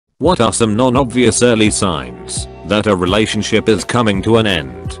What are some non-obvious early signs that a relationship is coming to an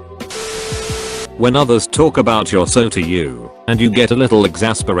end? When others talk about your so to you, and you get a little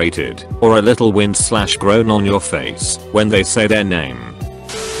exasperated, or a little wince/groan on your face when they say their name.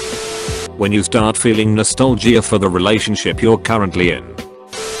 When you start feeling nostalgia for the relationship you're currently in.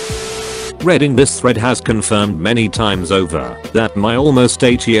 Reading this thread has confirmed many times over that my almost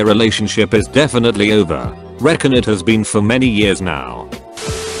 8-year relationship is definitely over. Reckon it has been for many years now.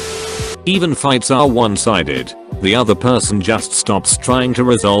 Even fights are one-sided. The other person just stops trying to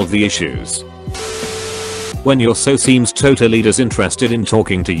resolve the issues. When your so seems totally disinterested in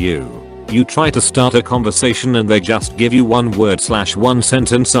talking to you, you try to start a conversation and they just give you one word/one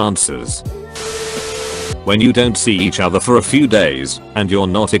sentence answers. When you don't see each other for a few days and you're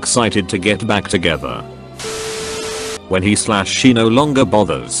not excited to get back together. When he/she no longer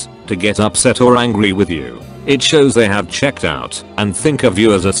bothers to get upset or angry with you, it shows they have checked out and think of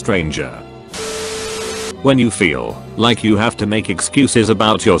you as a stranger. When you feel like you have to make excuses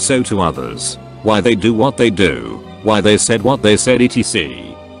about your so to others, why they do what they do, why they said what they said etc.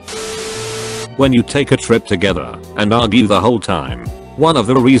 When you take a trip together and argue the whole time. One of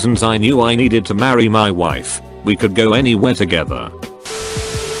the reasons I knew I needed to marry my wife. We could go anywhere together.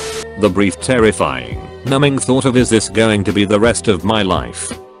 The brief terrifying, numbing thought of is this going to be the rest of my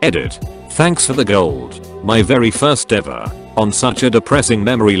life? Edit. Thanks for the gold. My very first ever. On such a depressing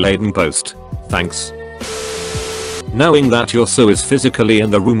memory laden post. Thanks. Knowing that your so is physically in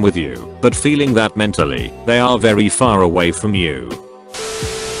the room with you, but feeling that mentally they are very far away from you.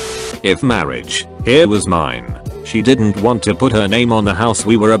 If marriage, here was mine. She didn't want to put her name on the house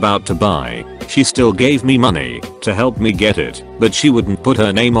we were about to buy. She still gave me money to help me get it, but she wouldn't put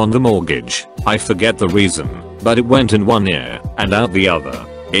her name on the mortgage. I forget the reason, but it went in one ear and out the other.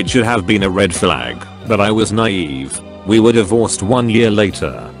 It should have been a red flag, but I was naive. We were divorced 1 year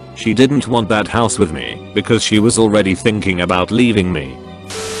later. She didn't want that house with me because she was already thinking about leaving me.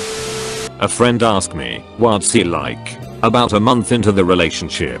 A friend asked me, what's he like? About a month into the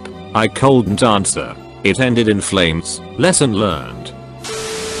relationship. I couldn't answer. It ended in flames. Lesson learned.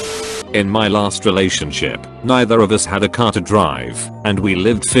 In my last relationship, neither of us had a car to drive, and we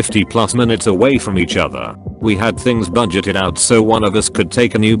lived 50+ minutes away from each other. We had things budgeted out so one of us could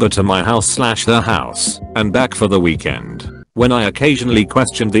take an Uber to my house/her house, and back for the weekend. When I occasionally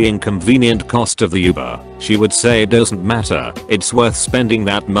questioned the inconvenient cost of the Uber, she would say it doesn't matter, it's worth spending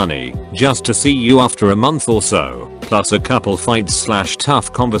that money just to see you after a month or so, plus a couple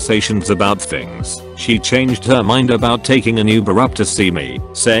fights/tough conversations about things. She changed her mind about taking an Uber up to see me,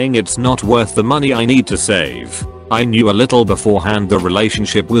 saying it's not worth the money I need to save. I knew a little beforehand the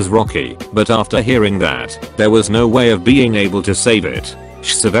relationship was rocky, but after hearing that, there was no way of being able to save it.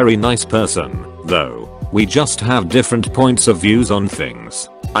 She's a very nice person, though. We just have different points of views on things.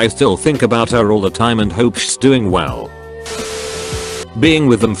 I still think about her all the time and hope she's doing well. Being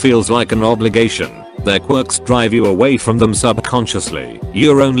with them feels like an obligation. Their quirks drive you away from them subconsciously.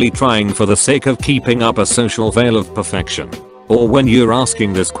 You're only trying for the sake of keeping up a social veil of perfection. Or when you're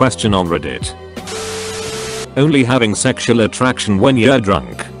asking this question on Reddit. Only having sexual attraction when you're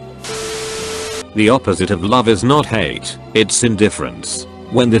drunk. The opposite of love is not hate, it's indifference.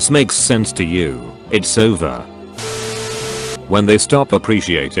 When this makes sense to you, it's over. When they stop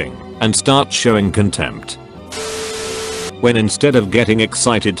appreciating and start showing contempt. When instead of getting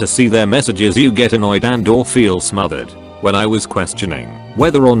excited to see their messages you get annoyed and/or feel smothered. When I was questioning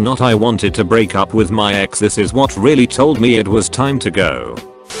whether or not I wanted to break up with my ex, this is what really told me it was time to go.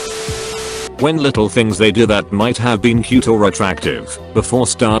 When little things they do that might have been cute or attractive before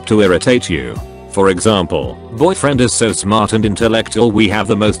start to irritate you. For example, boyfriend is so smart and intellectual we have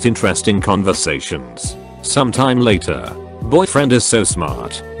the most interesting conversations. Sometime later, boyfriend is so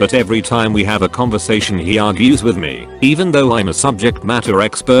smart, but every time we have a conversation he argues with me, even though I'm a subject matter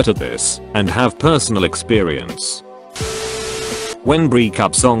expert at this and have personal experience. When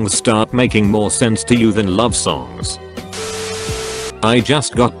breakup songs start making more sense to you than love songs. I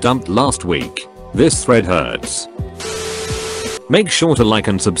just got dumped last week. This thread hurts. Make sure to like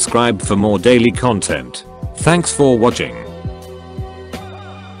and subscribe for more daily content. Thanks for watching.